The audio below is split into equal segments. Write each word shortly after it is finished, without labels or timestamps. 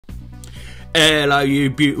Hello you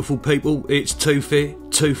beautiful people, it's Tooth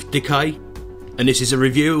Decay, and this is a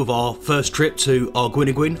review of our first trip to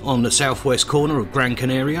Arguineguin on the southwest corner of Gran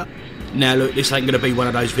Canaria. Now look, this ain't going to be one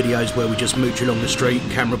of those videos where we just mooch along the street,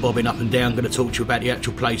 camera bobbing up and down, going to talk to you about the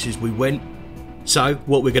actual places we went. So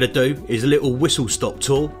what we're going to do is a little whistle stop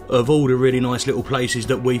tour of all the really nice little places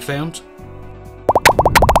that we found,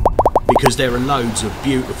 because there are loads of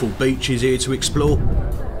beautiful beaches here to explore.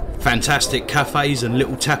 Fantastic cafes and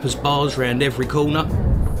little tapas bars round every corner.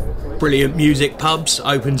 Brilliant music pubs,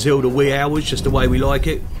 open till the wee hours, just the way we like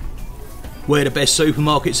it. Where the best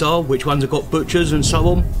supermarkets are, which ones have got butchers and so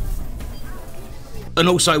on. And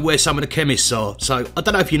also where some of the chemists are. So I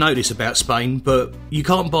don't know if you know this about Spain, but you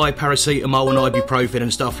can't buy paracetamol and ibuprofen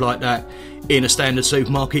and stuff like that in a standard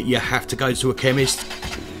supermarket. You have to go to a chemist.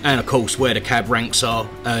 And of course where the cab ranks are.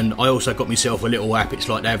 And I also got myself a little app, it's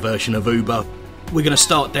like their version of Uber. We're going to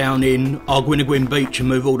start down in Arguineguin Beach and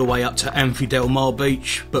move all the way up to Amphi del Mar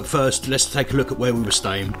Beach, but first let's take a look at where we were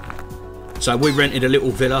staying. So we rented a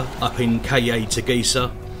little villa up in Playa to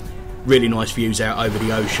Giza. Really nice views out over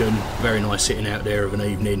the ocean, very nice sitting out there of an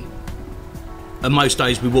evening. And most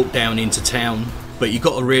days we walk down into town, but you've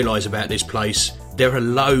got to realise about this place, there are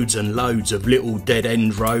loads and loads of little dead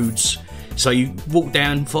end roads. So you walk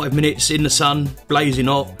down 5 minutes in the sun, blazing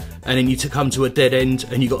hot, and then you come to a dead end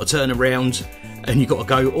and you've got to turn around and you've got to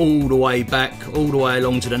go all the way back, all the way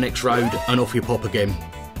along to the next road and off you pop again.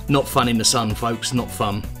 Not fun in the sun, folks, not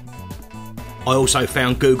fun. I also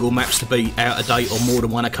found Google Maps to be out of date on more than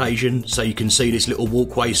one occasion, so you can see this little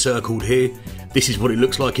walkway circled here. This is what it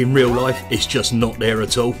looks like in real life, it's just not there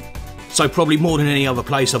at all. So probably more than any other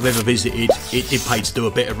place I've ever visited, it did pay to do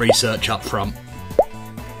a bit of research up front.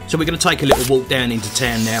 So we're going to take a little walk down into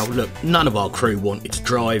town now. Look, none of our crew wanted to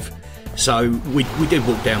drive, so we did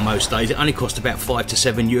walk down most days. It only cost about €5 to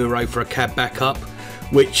 €7 for a cab back up,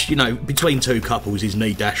 which, you know, between two couples is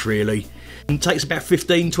knee dash really. It takes about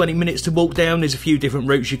 15-20 minutes to walk down. There's a few different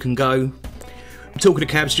routes you can go. Talking of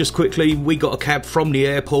cabs just quickly, we got a cab from the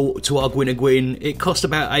airport to Arguineguin. It cost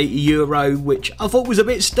about €80, which I thought was a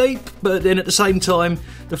bit steep, but then at the same time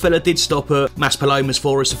the fella did stop at Maspalomas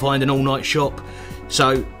for us to find an all-night shop.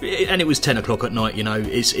 So, and it was 10 o'clock at night, you know,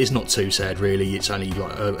 it's not too sad really, it's only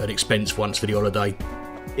like an expense once for the holiday.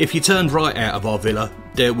 If you turned right out of our villa,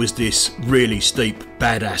 there was this really steep,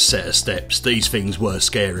 badass set of steps. These things were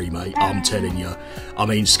scary, mate, I'm telling you. I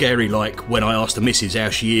mean, scary like when I asked the missus how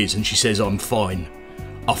she is and she says I'm fine.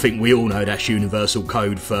 I think we all know that's universal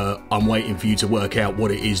code for I'm waiting for you to work out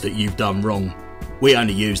what it is that you've done wrong. We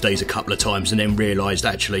only used these a couple of times and then realised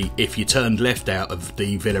actually if you turned left out of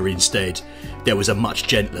the villa instead, there was a much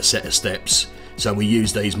gentler set of steps. So we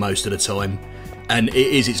used these most of the time. And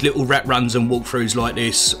it's little rat runs and walkthroughs like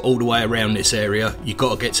this all the way around this area. You've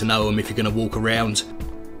got to get to know them if you're going to walk around.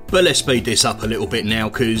 But let's speed this up a little bit now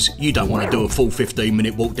because you don't want to do a full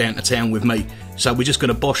 15-minute walk down to town with me. So we're just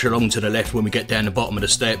going to bosh along to the left when we get down the bottom of the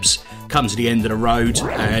steps, come to the end of the road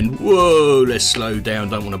and whoa, let's slow down,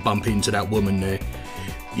 don't want to bump into that woman there.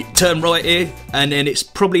 You turn right here and then this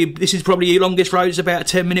is probably your longest road, it's about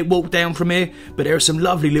a 10-minute walk down from here, but there are some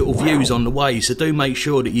lovely little views on the way, so do make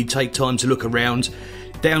sure that you take time to look around.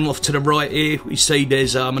 Down off to the right here, we see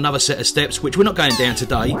there's another set of steps, which we're not going down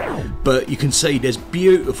today, but you can see there's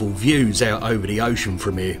beautiful views out over the ocean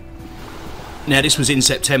from here. Now this was in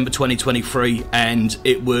September 2023 and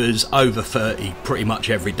it was over 30 pretty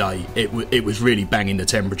much every day. It was really banging the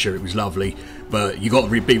temperature, it was lovely, but you got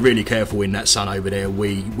to be really careful in that sun over there.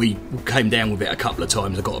 We came down with it a couple of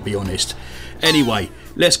times, I've got to be honest. Anyway,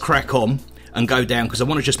 let's crack on and go down because I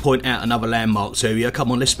want to just point out another landmark to you.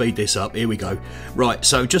 Come on, let's speed this up, here we go. Right,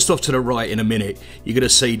 so just off to the right in a minute, you're going to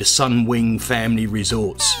see the Sunwing Family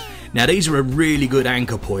Resorts. Now these are a really good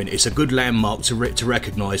anchor point, it's a good landmark to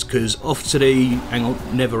recognise because off to the, hang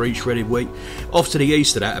on, never reach ready wait, off to the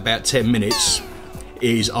east of that about 10 minutes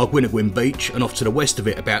is Arguineguin Beach and off to the west of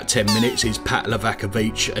it about 10 minutes is Playa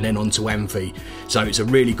Beach and then on to Amphi. So it's a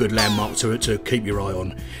really good landmark to keep your eye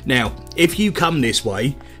on. Now if you come this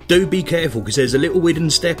way, do be careful because there's a little hidden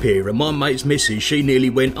step here and my mate's missus, she nearly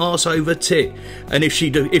went arse over tit, and if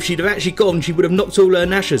she'd have actually gone she would have knocked all her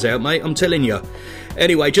gnashers out, mate, I'm telling you.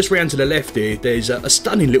 Anyway, just round to the left here there's a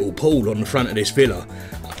stunning little pool on the front of this villa.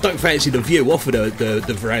 I don't fancy the view off of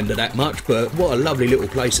the veranda that much, but what a lovely little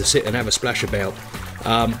place to sit and have a splash about.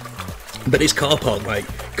 But this car park, mate,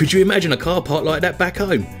 could you imagine a car park like that back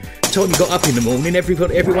home? The time you got up in the morning every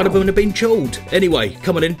one of them would have been chilled. Anyway,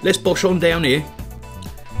 come on in, let's bosh on down here.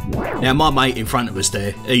 Now my mate in front of us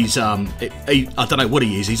there, he's I don't know what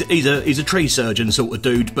he is. He's a tree surgeon sort of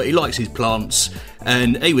dude, but he likes his plants,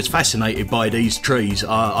 and he was fascinated by these trees.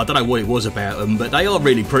 I don't know what it was about them, but they are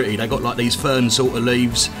really pretty. They got like these fern sort of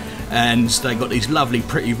leaves, and they got these lovely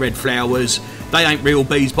pretty red flowers. They ain't real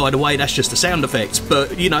bees, by the way, that's just a sound effect,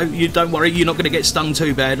 but you know, you don't worry, you're not going to get stung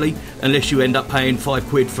too badly unless you end up paying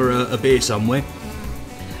 £5 for a beer somewhere.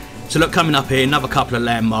 So look, coming up here, another couple of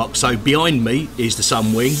landmarks. So behind me is the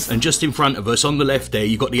Sun Wing, and just in front of us on the left there,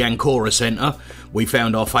 you've got the Ancora Centre. We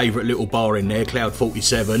found our favourite little bar in there, Cloud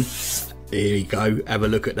 47. There you go, have a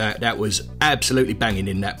look at that. That was absolutely banging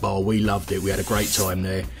in that bar. We loved it, we had a great time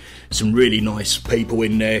there. Some really nice people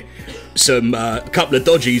in there. Some couple of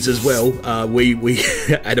dodgies as well. We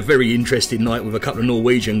had a very interesting night with a couple of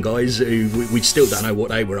Norwegian guys who we still don't know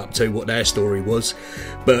what they were up to, what their story was.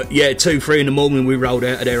 But yeah, 2, 3 in the morning we rolled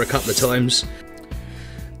out of there a couple of times.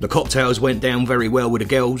 The cocktails went down very well with the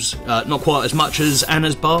girls. Not quite as much as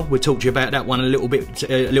Anna's bar. We'll talk to you about that one a little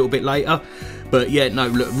bit later. But yeah, no,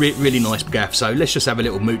 look, really nice gaff. So let's just have a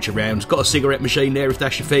little mooch around. Got a cigarette machine there if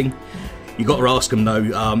that's your thing. You got to ask them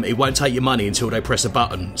though. It won't take your money until they press a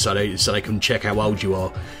button, so they can check how old you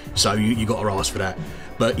are. So you got to ask for that.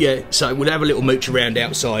 But yeah, so we'll have a little mooch around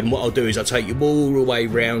outside, and what I'll do is I'll take you all the way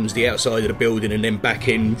round the outside of the building and then back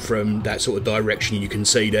in from that sort of direction you can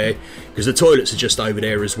see there, because the toilets are just over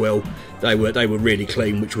there as well. They were really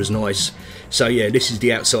clean, which was nice. So yeah, this is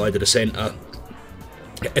the outside of the centre,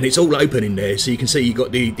 and it's all open in there, so you can see you've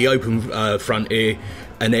got the open front here,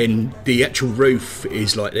 and then the actual roof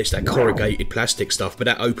is like this, that corrugated plastic stuff, but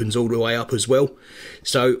that opens all the way up as well.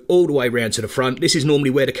 So all the way round to the front. This is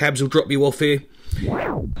normally where the cabs will drop you off here,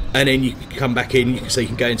 and then you come back in, so you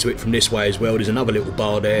can go into it from this way as well. There's another little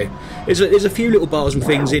bar there. There's a few little bars and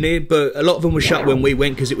things in here, but a lot of them were shut when we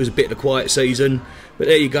went because it was a bit of the quiet season. But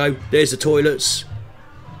there you go, there's the toilets.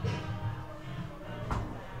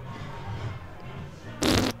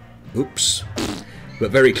 Oops. But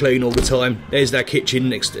very clean all the time. There's that kitchen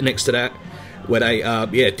next to that, where they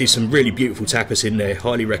yeah, did some really beautiful tapas in there.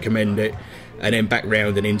 Highly recommend it. And then back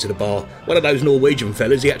round and into the bar. One of those Norwegian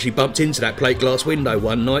fellas, he actually bumped into that plate glass window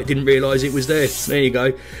one night, didn't realise it was there. There you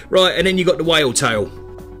go. Right, and then you got the whale tail.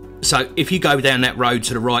 So if you go down that road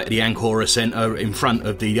to the right of the Ancora Centre, in front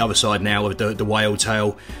of the other side now of the whale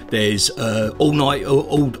tail, there's all night,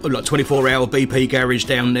 like 24-hour BP garage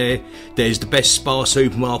down there. There's the best spa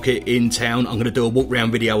supermarket in town. I'm going to do a walk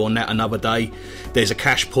round video on that another day. There's a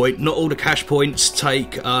cash point. Not all the cash points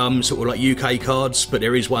take sort of like UK cards, but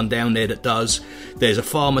there is one down there that does. There's a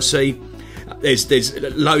pharmacy. There's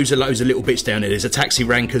loads of little bits down there. There's a taxi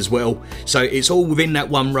rank as well. So it's all within that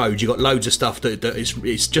one road. You've got loads of stuff that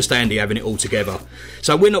it's just handy having it all together.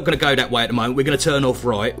 So we're not going to go that way at the moment. We're going to turn off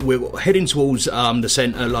right. We're heading towards the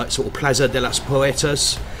centre, like sort of Plaza de las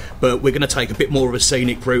Poetas, but we're going to take a bit more of a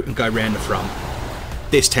scenic route and go round the front.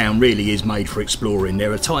 This town really is made for exploring.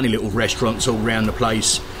 There are tiny little restaurants all around the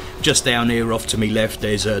place. Just down here off to me left,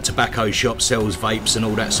 there's a tobacco shop, sells vapes and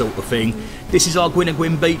all that sort of thing. This is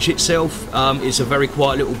Arguineguin beach itself. It's a very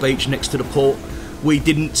quiet little beach next to the port. We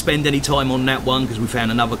didn't spend any time on that one because we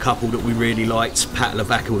found another couple that we really liked. Pat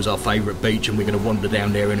Lavaca was our favourite beach, and we're going to wander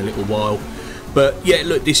down there in a little while. But yeah,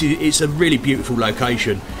 look, it's a really beautiful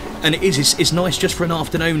location, and it's nice just for an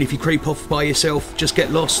afternoon. If you creep off by yourself, just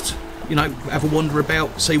get lost, you know, have a wander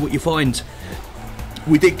about, see what you find.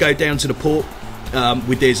 We did go down to the port.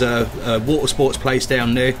 There's a water sports place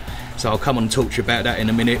down there, so I'll come on and talk to you about that in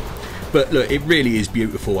a minute. But look, it really is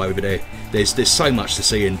beautiful over there. There's so much to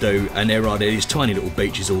see and do, and there are these tiny little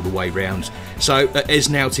beaches all the way round. So at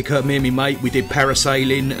Nautica, me and my mate, we did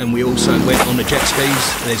parasailing, and we also went on the jet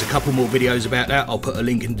skis. There's a couple more videos about that. I'll put a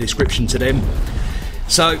link in the description to them.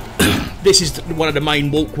 So this is one of the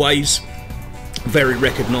main walkways, very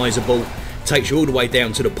recognisable. Takes you all the way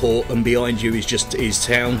down to the port, and behind you is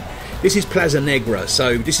town. This is Plaza Negra,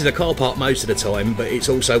 so this is a car park most of the time, but it's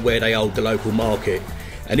also where they hold the local market.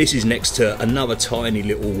 And this is next to another tiny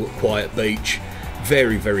little quiet beach.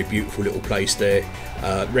 Very, very beautiful little place there.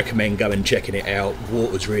 Recommend going and checking it out.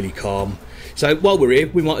 Water's really calm. So while we're here,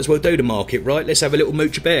 we might as well do the market, right? Let's have a little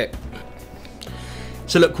mooch about.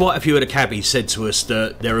 So look, quite a few of the cabbies said to us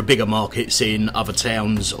that there are bigger markets in other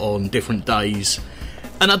towns on different days.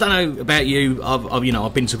 And I don't know about you,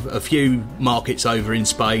 I've been to a few markets over in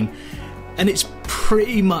Spain, and it's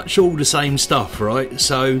pretty much all the same stuff, right?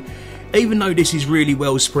 So even though this is really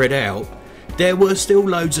well spread out, there were still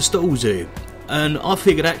loads of stalls here. And I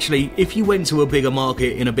figured actually, if you went to a bigger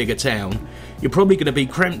market in a bigger town, you're probably going to be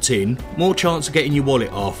cramped in, more chance of getting your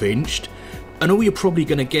wallet half-inched, and all you're probably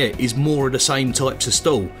going to get is more of the same types of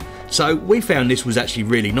stall. So we found this was actually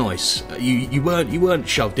really nice. You weren't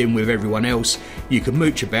shoved in with everyone else. You could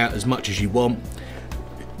mooch about as much as you want.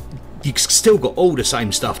 You still got all the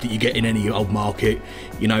same stuff that you get in any old market.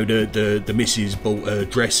 You know, the missus bought a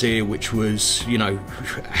dress here, which was, you know,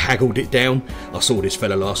 haggled it down. I saw this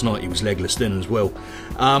fella last night, he was legless then as well.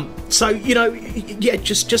 So, you know, yeah,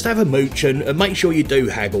 just have a mooch and make sure you do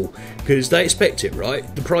haggle, because they expect it, right?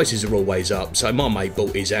 The prices are always up. So my mate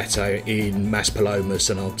bought his Atto in Maspalomas,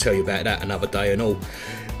 and I'll tell you about that another day and all.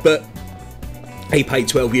 But he paid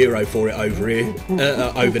 €12 for it over here,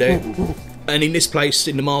 over there. And in this place,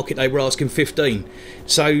 in the market, they were asking 15.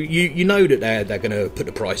 So you know that they're going to put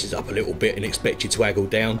the prices up a little bit and expect you to haggle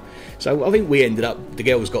down. So I think we ended up, the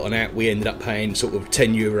girls got an out, we ended up paying sort of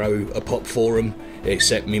 €10 a pop for them,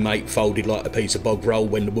 except me mate folded like a piece of bog roll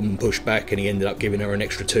when the woman pushed back, and he ended up giving her an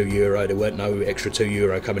extra €2. There weren't no extra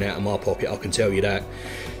 €2 coming out of my pocket, I can tell you that.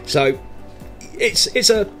 So it's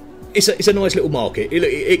a nice little market.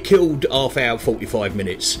 It killed half hour, 45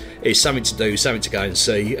 minutes. It's something to do, something to go and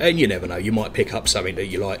see, and you never know, you might pick up something that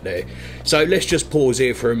you like there. So let's just pause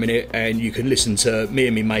here for a minute, and you can listen to me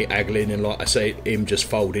and my mate haggling, and like I say, him just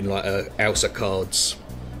folding like a house of cards.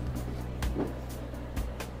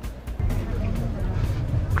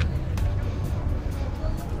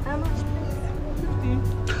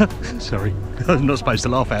 Sorry, I'm not supposed to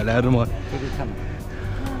laugh out loud, am I?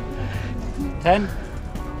 10.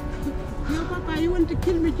 No, Papa, you want to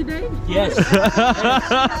kill me today? Yes.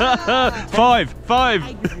 5.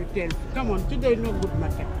 I give you 10. Come on, today no good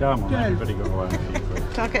market. Come on, 12. everybody go away.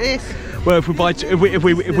 Look at this. Well, if we buy two, if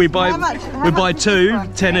we buy How we much? buy two,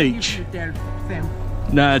 10 I each. give you 12, Sam.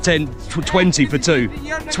 No, 10, 20 for two.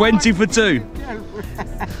 20 for two.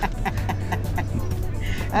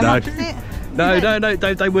 How No. much is it? No,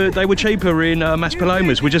 they were cheaper in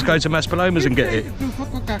Maspalomas. We just go to Maspalomas and get it. 22 for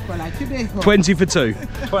Coca-Cola today. 20 for two.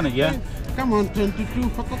 20, yeah? Come on, 22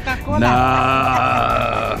 for Coca-Cola.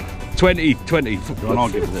 Nah. 20. on, I'll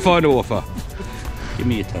give it this. Final offer. Give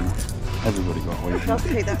me a 10. Everybody got away. I'll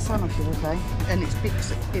take that sun off you, okay? And it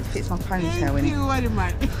fits my ponytail in Thank it. you very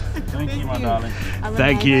much. Thank you, my darling. Have a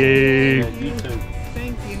Thank nice you. day. Yeah, you too.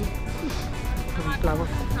 Thank you. Probably blow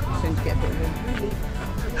off. Soon to get a bit of wind.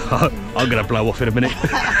 I'm going to blow off in a minute.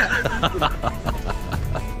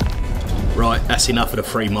 Right, that's enough of the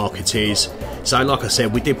free marketeers. So like I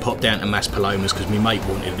said, we did pop down to Maspalomas because my mate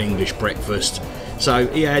wanted an English breakfast. So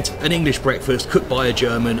he had an English breakfast cooked by a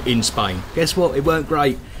German in Spain. Guess what? It weren't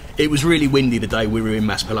great. It was really windy the day we were in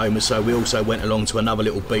Maspalomas, so we also went along to another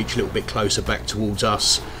little beach a little bit closer back towards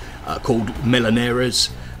us called Melaneras.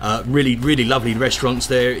 Really lovely restaurants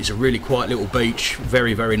there. It's a really quiet little beach,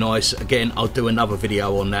 very nice. Again, I'll do another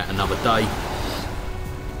video on that another day,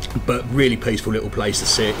 but really peaceful little place to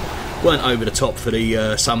sit. Weren't over the top for the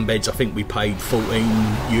sunbeds. I think we paid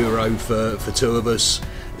 €14 for two of us.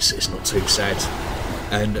 It's not too sad,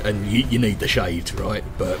 and you need the shade, right?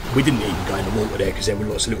 But we didn't even go in the water there because there were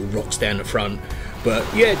lots of little rocks down the front. But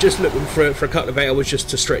yeah, just looking for a couple of hours just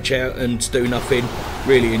to stretch out and do nothing.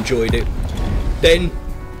 Really enjoyed it. Then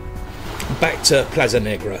back to Plaza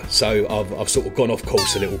Negra. So I've sort of gone off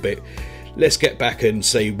course a little bit. Let's get back and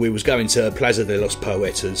see. We was going to Plaza de los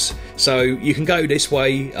Poetas. So you can go this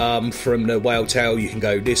way from the Whale Tail. You can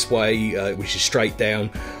go this way, which is straight down,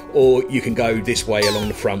 or you can go this way along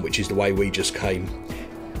the front, which is the way we just came.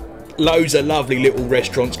 Loads of lovely little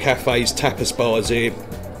restaurants, cafes, tapas bars here.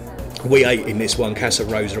 We ate in this one, Casa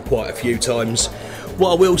Rosa, quite a few times.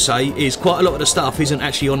 What I will say is quite a lot of the stuff isn't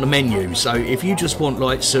actually on the menu, so if you just want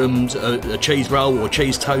like some a cheese roll or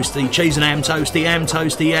cheese toasty, cheese and ham toasty,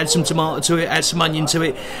 add some tomato to it, add some onion to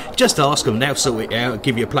it, just ask them, they'll sort it out,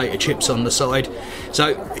 give you a plate of chips on the side.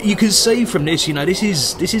 So you can see from this, you know, this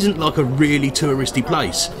isn't like a really touristy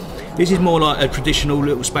place. This is more like a traditional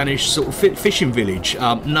little Spanish sort of fishing village.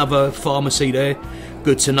 Another pharmacy there,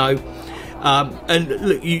 good to know. And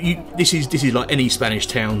look, this is like any Spanish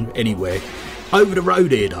town anywhere. Over the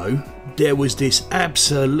road here though, there was this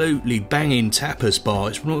absolutely banging tapas bar.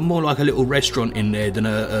 It's more like a little restaurant in there than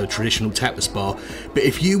a traditional tapas bar. But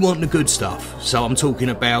if you want the good stuff, so I'm talking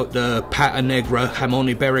about the Pata Negra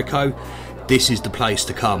Jamon Iberico, this is the place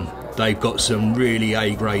to come. They've got some really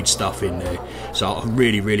A-grade stuff in there. So I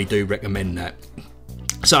really do recommend that.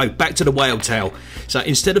 So back to the Whale Tail. So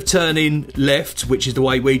instead of turning left, which is the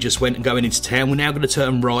way we just went and going into town, we're now going to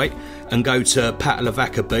turn right and go to Pata La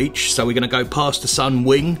Vaca Beach. So we're going to go past the Sun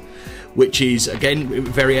Wing, which is again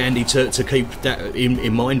very handy to keep that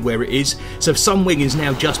in mind where it is. So Sun Wing is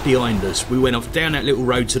now just behind us. We went off down that little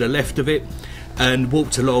road to the left of it, and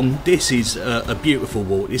walked along. This is a beautiful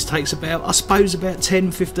walk. This takes about, I suppose, about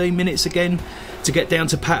 10-15 minutes again to get down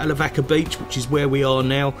to Playa beach, which is where we are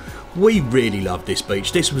now. We really love this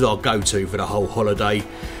beach. This was our go-to for the whole holiday.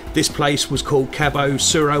 This place was called Cabo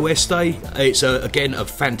Sur Oeste. It's again a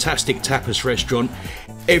fantastic tapas restaurant.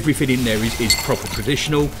 Everything in there is proper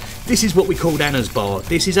traditional. This is what we called Anna's Bar.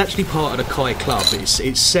 This is actually part of the Kai Club.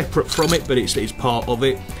 It's separate from it, but it's part of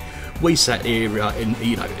it. We sat here in,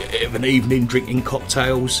 you know, of an evening drinking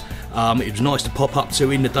cocktails. It was nice to pop up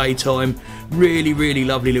to in the daytime. Really, really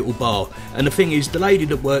lovely little bar. And the thing is, the lady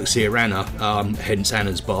that works here, Anna, hence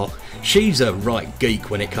Anna's Bar, she's a right geek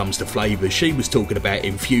when it comes to flavours. She was talking about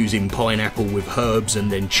infusing pineapple with herbs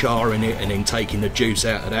and then charring it and then taking the juice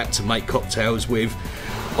out of that to make cocktails with.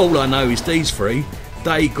 All I know is these three,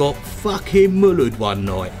 they got fucking mullered one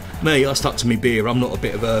night. Me, I stuck to me beer. I'm not a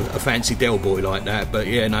bit of a fancy Del boy like that, but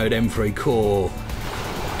yeah, no, them three core.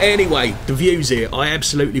 Anyway, the views here, I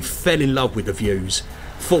absolutely fell in love with the views.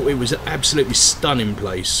 Thought it was an absolutely stunning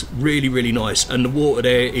place. Really, really nice. And the water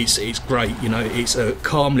there, it's great. You know, it's a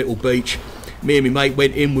calm little beach. Me and my mate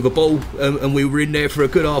went in with a ball and we were in there for a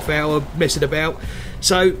good half hour messing about.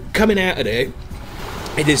 So coming out of there,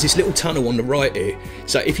 there's this little tunnel on the right here.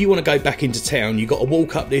 So if you want to go back into town, you've got to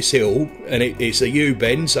walk up this hill, and it's a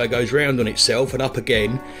U-bend, so it goes round on itself and up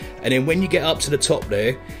again. And then when you get up to the top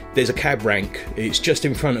there, there's a cab rank. It's just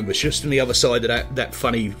in front of us, just on the other side of that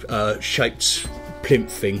funny shaped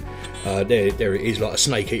plinth thing. There it is, like a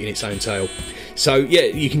snake eating its own tail. So yeah,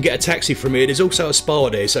 you can get a taxi from here. There's also a spa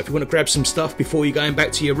there, so if you want to grab some stuff before you're going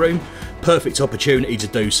back to your room, perfect opportunity to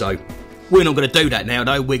do so. We're not going to do that now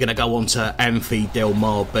though. We're going to go on to Amphi Del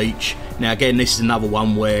Mar Beach. Now again, this is another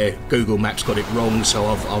one where Google Maps got it wrong, so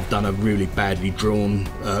I've done a really badly drawn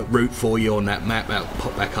route for you on that map. That'll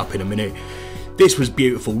pop back up in a minute. This was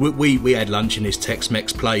beautiful. We had lunch in this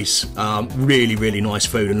Tex-Mex place. Really, really nice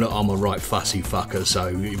food, and look, I'm a right fussy fucker,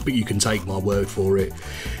 so but you can take my word for it.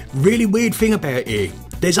 Really weird thing about here.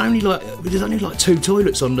 There's only like 2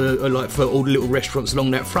 toilets on the like for all the little restaurants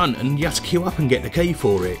along that front, and you have to queue up and get the key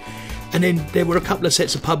for it. And then there were a couple of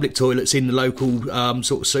sets of public toilets in the local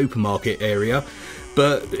sort of supermarket area,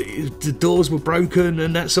 but the doors were broken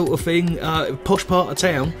and that sort of thing. Posh part of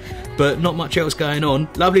town, but not much else going on.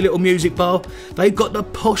 Lovely little music bar. They've got the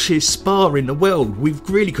poshest spa in the world. We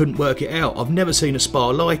really couldn't work it out. I've never seen a spa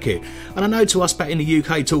like it. And I know to us back in the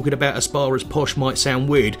UK, talking about a spa as posh might sound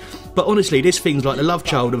weird, but honestly, this thing's like the love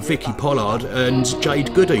child of Vicky Pollard and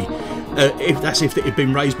Jade Goody. If it had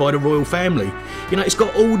been raised by the royal family. You know, it's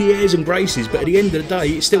got all the airs and graces, but at the end of the day,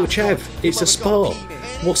 it's still a chav. It's a spa.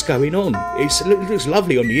 What's going on? It looks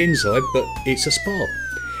lovely on the inside, but it's a spa.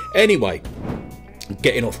 Anyway,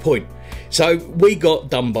 getting off point. So we got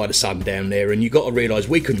done by the sun down there, and you got to realise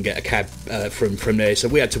we couldn't get a cab from there, so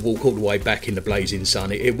we had to walk all the way back in the blazing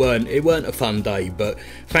sun. It weren't a fun day, but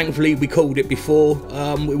thankfully we called it before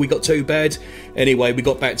we got too bad. Anyway, we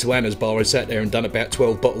got back to Anna's Bar and sat there and done about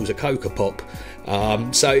 12 bottles of Coca Pop.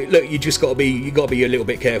 So look, you just got to be a little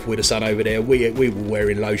bit careful with the sun over there. We were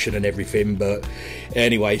wearing lotion and everything, but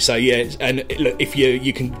anyway, so yeah. And look, if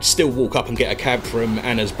you can still walk up and get a cab from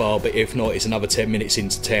Anna's Bar, but if not, it's another 10 minutes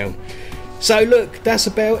into town. So look, that's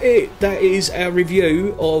about it. That is our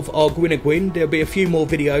review of Arguineguin. There'll be a few more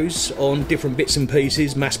videos on different bits and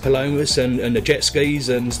pieces, Maspalomas and the jet skis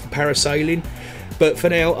and the parasailing. But for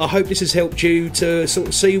now, I hope this has helped you to sort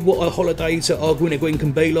of see what a holiday to Arguineguin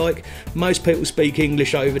can be like. Most people speak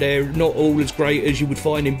English over there, not all as great as you would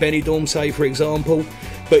find in Benidorm, say, for example.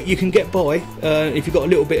 But you can get by. If you've got a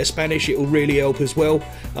little bit of Spanish, it will really help as well.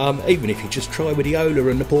 Even if you just try with the hola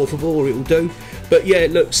and the por favor, it will do. But yeah,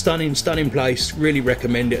 look, stunning place. Really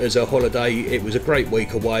recommend it as a holiday. It was a great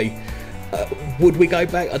week away. Would we go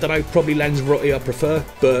back? I don't know, probably Lanzarote I prefer,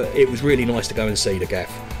 but it was really nice to go and see the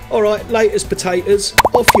gaff. Alright, latest potatoes,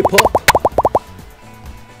 off you pop.